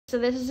So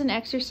this is an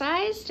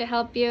exercise to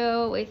help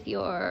you with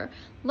your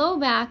low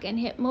back and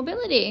hip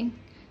mobility.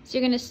 So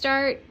you're gonna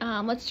start,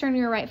 let's turn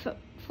your right foot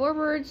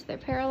forward so they're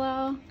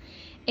parallel.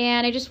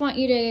 And I just want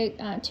you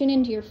to tune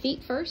into your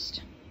feet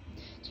first.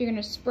 So you're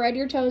gonna spread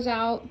your toes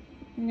out.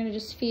 You're gonna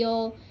just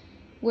feel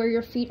where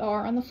your feet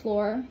are on the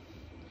floor.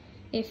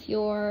 If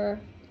your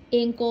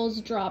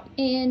ankles drop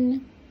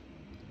in,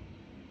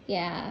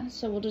 yeah,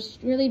 so we'll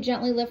just really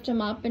gently lift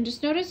them up and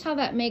just notice how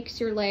that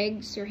makes your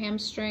legs, your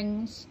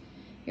hamstrings,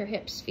 your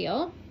hips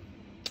feel.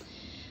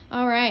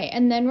 All right,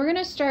 and then we're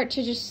gonna start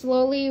to just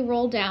slowly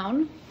roll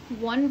down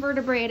one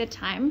vertebrae at a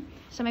time.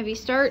 So maybe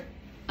start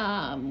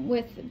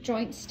with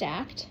joints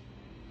stacked,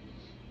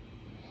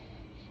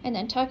 and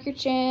then tuck your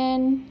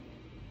chin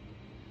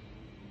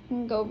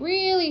and go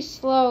really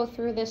slow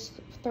through this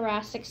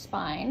thoracic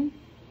spine.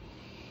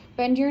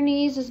 Bend your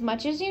knees as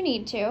much as you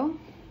need to.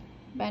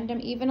 Bend them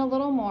even a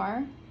little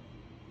more.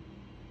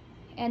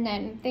 And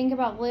then think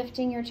about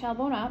lifting your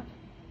tailbone up.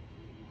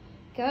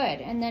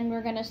 Good, and then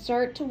we're gonna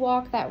start to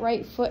walk that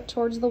right foot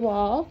towards the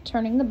wall,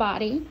 turning the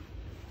body.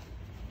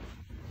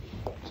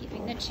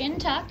 Keeping the chin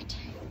tucked.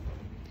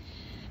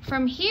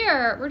 From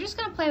here, we're just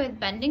gonna play with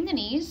bending the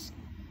knees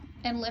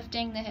and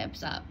lifting the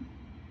hips up.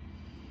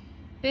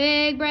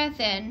 Big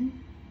breath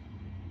in,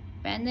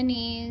 bend the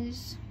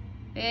knees,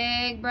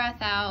 big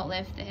breath out,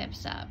 lift the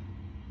hips up.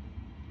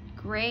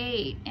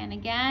 Great, and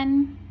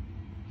again.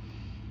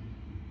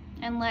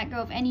 And let go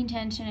of any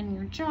tension in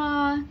your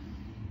jaw,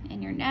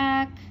 in your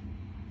neck.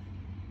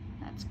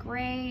 That's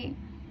great.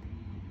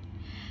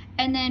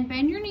 And then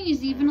bend your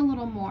knees even a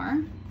little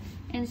more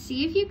and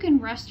see if you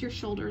can rest your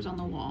shoulders on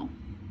the wall.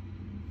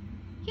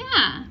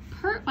 Yeah,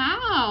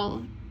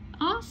 wow,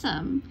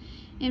 awesome.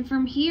 And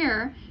from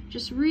here,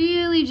 just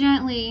really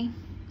gently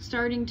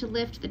starting to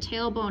lift the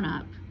tailbone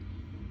up.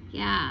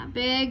 Yeah,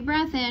 big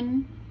breath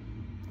in,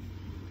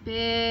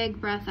 big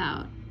breath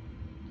out.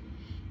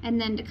 And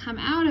then to come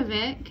out of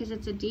it, because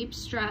it's a deep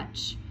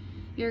stretch,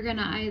 you're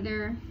gonna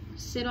either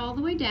sit all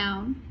the way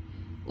down,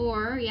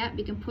 or, yep,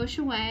 you can push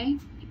away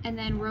and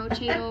then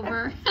rotate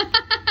over.